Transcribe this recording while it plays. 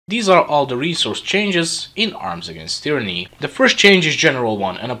These are all the resource changes in Arms Against Tyranny. The first change is general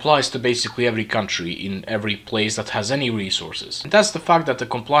one and applies to basically every country in every place that has any resources. And that's the fact that the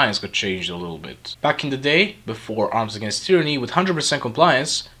compliance got changed a little bit. Back in the day, before Arms Against Tyranny, with 100%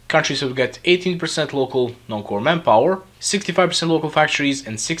 compliance, countries would get 18% local non-core manpower, 65% local factories,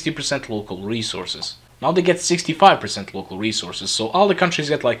 and 60% local resources. Now they get 65% local resources, so all the countries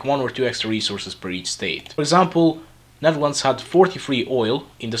get like 1 or 2 extra resources per each state. For example, Netherlands had 43 oil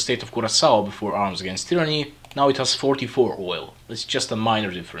in the state of Curaçao before Arms Against Tyranny, now it has 44 oil. It's just a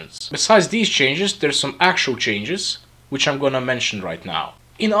minor difference. Besides these changes, there's some actual changes, which I'm gonna mention right now.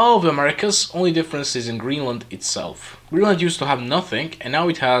 In all of the Americas, only difference is in Greenland itself. Greenland used to have nothing, and now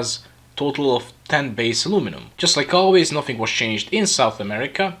it has a total of 10 base aluminum. Just like always, nothing was changed in South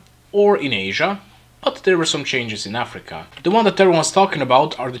America or in Asia, but there were some changes in Africa. The one that everyone's talking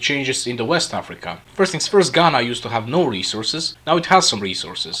about are the changes in the West Africa. First things first, Ghana used to have no resources, now it has some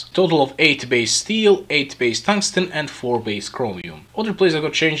resources. Total of 8 base steel, 8 base tungsten and 4 base chromium. Other place that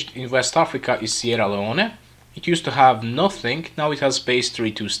got changed in West Africa is Sierra Leone. It used to have nothing, now it has base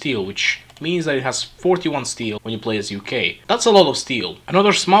 32 steel, which means that it has 41 steel when you play as UK. That's a lot of steel.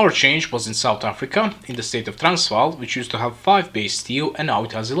 Another smaller change was in South Africa, in the state of Transvaal, which used to have 5 base steel and now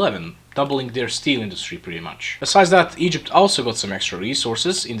it has 11. Doubling their steel industry pretty much. Besides that, Egypt also got some extra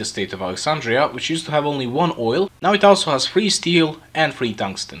resources in the state of Alexandria, which used to have only 1 oil, now it also has free steel and free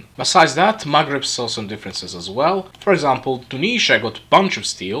tungsten. Besides that, Maghreb saw some differences as well. For example, Tunisia got a bunch of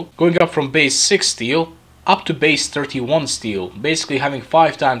steel, going up from base 6 steel up to base 31 steel, basically having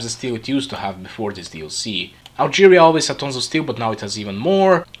 5 times the steel it used to have before this DLC. Algeria always had tons of steel, but now it has even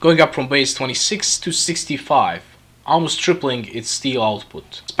more, going up from base 26 to 65. Almost tripling its steel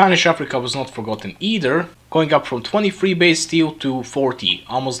output. Spanish Africa was not forgotten either, going up from 23 base steel to 40,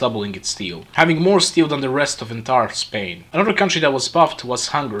 almost doubling its steel, having more steel than the rest of entire Spain. Another country that was buffed was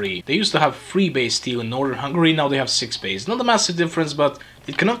Hungary. They used to have 3 base steel in northern Hungary, now they have 6 base. Not a massive difference, but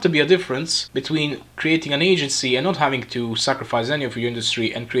it can often be a difference between creating an agency and not having to sacrifice any of your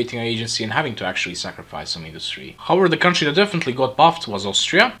industry, and creating an agency and having to actually sacrifice some industry. However, the country that definitely got buffed was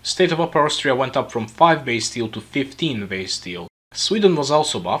Austria. State of Upper Austria went up from 5 base steel to 15 base steel. Sweden was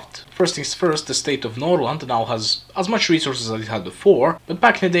also buffed. First things first, the state of Norrland now has as much resources as it had before, but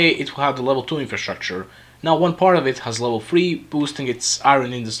back in the day it had the level 2 infrastructure. Now one part of it has level 3, boosting its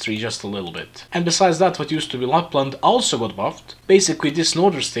iron industry just a little bit. And besides that, what used to be Lapland also got buffed. Basically, this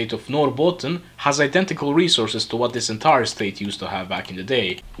northern state of Norrbotten has identical resources to what this entire state used to have back in the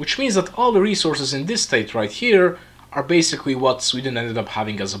day, which means that all the resources in this state right here are basically what Sweden ended up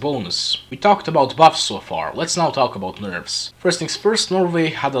having as a bonus. We talked about buffs so far, let's now talk about nerfs. First things first, Norway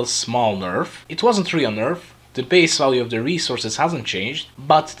had a small nerf. It wasn't really a nerf, the base value of the resources hasn't changed,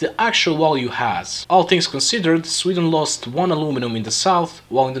 but the actual value has. All things considered, Sweden lost 1 aluminum in the south,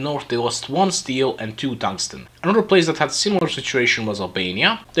 while in the north they lost 1 steel and 2 tungsten. Another place that had similar situation was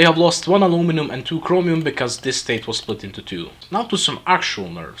Albania. They have lost 1 aluminum and 2 chromium because this state was split into 2. Now to some actual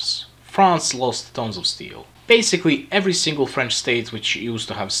nerfs. France lost tons of steel. Basically, every single French state which used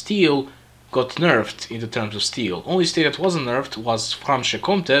to have steel got nerfed in the terms of steel. Only state that wasn't nerfed was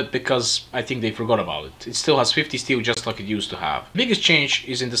Franche-Comté, because I think they forgot about it. It still has 50 steel just like it used to have. The biggest change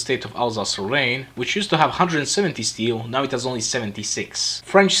is in the state of Alsace-Lorraine, which used to have 170 steel, now it has only 76.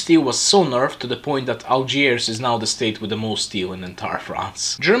 French steel was so nerfed to the point that Algiers is now the state with the most steel in entire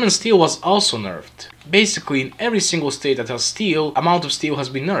France. German steel was also nerfed. Basically, in every single state that has steel, amount of steel has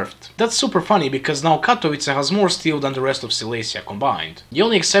been nerfed. That's super funny because now Katowice has more steel than the rest of Silesia combined. The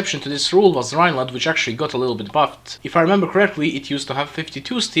only exception to this rule was Rhineland, which actually got a little bit buffed. If I remember correctly, it used to have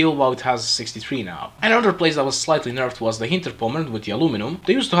 52 steel while it has 63 now. Another place that was slightly nerfed was the Hinterpommern with the aluminum.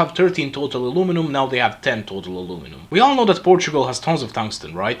 They used to have 13 total aluminum, now they have 10 total aluminum. We all know that Portugal has tons of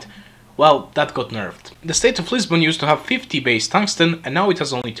tungsten, right? Well, that got nerfed. The state of Lisbon used to have 50 base tungsten and now it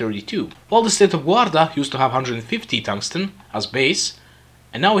has only 32. While the state of Guarda used to have 150 tungsten as base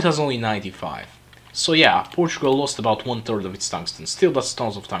and now it has only 95. So yeah, Portugal lost about 1/3 of its tungsten. Still, that's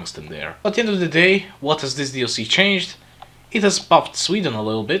tons of tungsten there. At the end of the day, what has this DLC changed? It has buffed Sweden a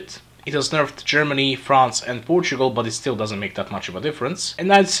little bit. It has nerfed Germany, France and Portugal, but it still doesn't make that much of a difference.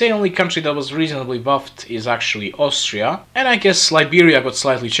 And I'd say only country that was reasonably buffed is actually Austria. And I guess Liberia got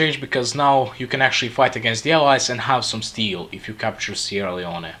slightly changed because now you can actually fight against the Allies and have some steel if you capture Sierra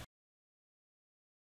Leone.